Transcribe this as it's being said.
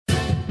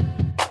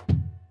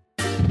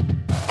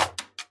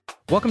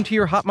Welcome to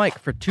your Hot Mic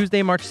for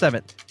Tuesday, March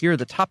 7th. Here are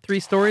the top 3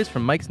 stories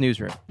from Mike's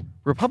newsroom.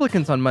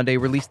 Republicans on Monday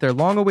released their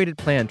long-awaited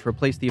plan to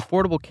replace the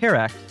Affordable Care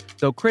Act,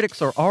 though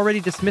critics are already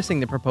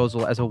dismissing the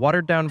proposal as a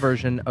watered-down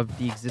version of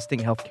the existing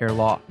healthcare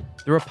law.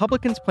 The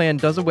Republicans' plan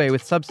does away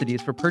with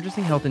subsidies for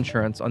purchasing health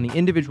insurance on the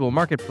individual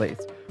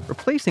marketplace,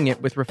 replacing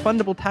it with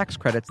refundable tax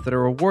credits that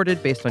are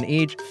awarded based on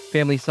age,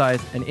 family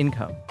size, and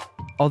income.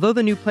 Although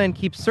the new plan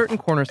keeps certain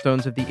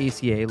cornerstones of the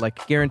ACA,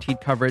 like guaranteed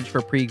coverage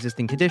for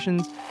pre-existing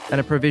conditions and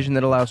a provision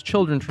that allows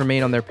children to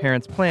remain on their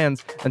parents'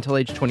 plans until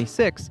age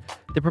 26,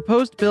 the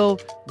proposed bill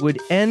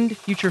would end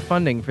future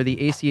funding for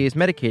the ACA's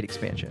Medicaid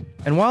expansion.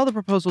 And while the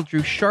proposal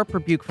drew sharp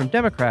rebuke from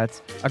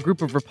Democrats, a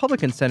group of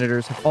Republican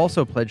senators have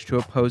also pledged to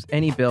oppose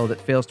any bill that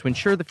fails to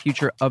ensure the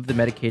future of the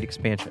Medicaid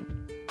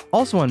expansion.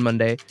 Also on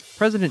Monday,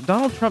 President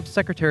Donald Trump's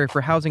Secretary for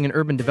Housing and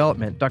Urban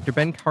Development, Dr.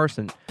 Ben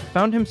Carson,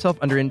 found himself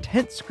under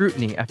intense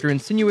scrutiny after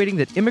insinuating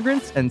that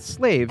immigrants and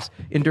slaves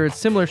endured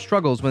similar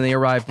struggles when they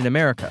arrived in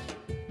America.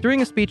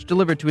 During a speech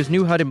delivered to his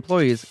new HUD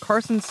employees,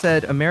 Carson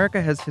said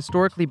America has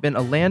historically been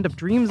a land of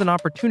dreams and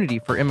opportunity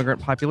for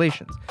immigrant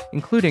populations,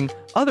 including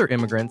other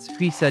immigrants who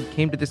he said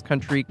came to this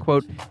country,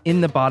 quote,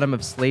 in the bottom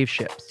of slave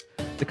ships.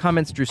 The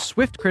comments drew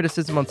swift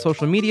criticism on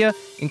social media,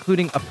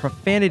 including a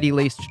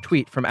profanity-laced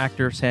tweet from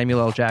actor Samuel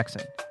L.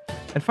 Jackson.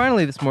 And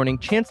finally this morning,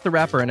 Chance the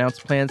Rapper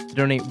announced plans to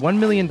donate $1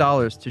 million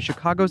to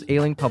Chicago's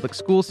ailing public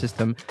school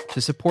system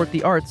to support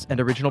the arts and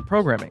original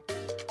programming.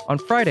 On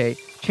Friday,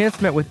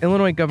 Chance met with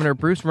Illinois Governor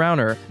Bruce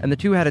Rauner, and the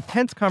two had a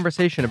tense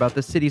conversation about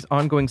the city's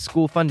ongoing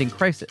school funding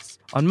crisis.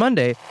 On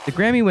Monday, the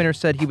Grammy winner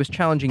said he was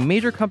challenging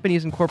major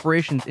companies and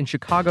corporations in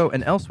Chicago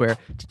and elsewhere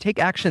to take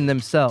action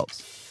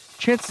themselves.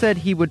 Chance said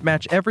he would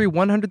match every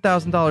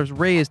 $100,000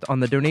 raised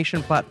on the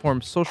donation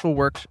platform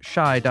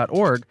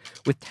socialworksshy.org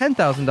with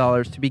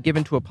 $10,000 to be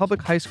given to a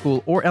public high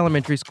school or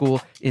elementary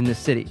school in the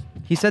city.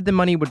 He said the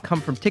money would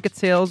come from ticket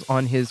sales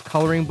on his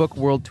Coloring Book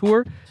World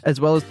Tour, as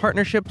well as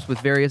partnerships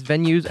with various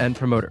venues and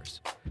promoters.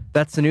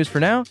 That's the news for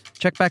now.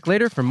 Check back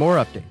later for more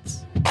updates.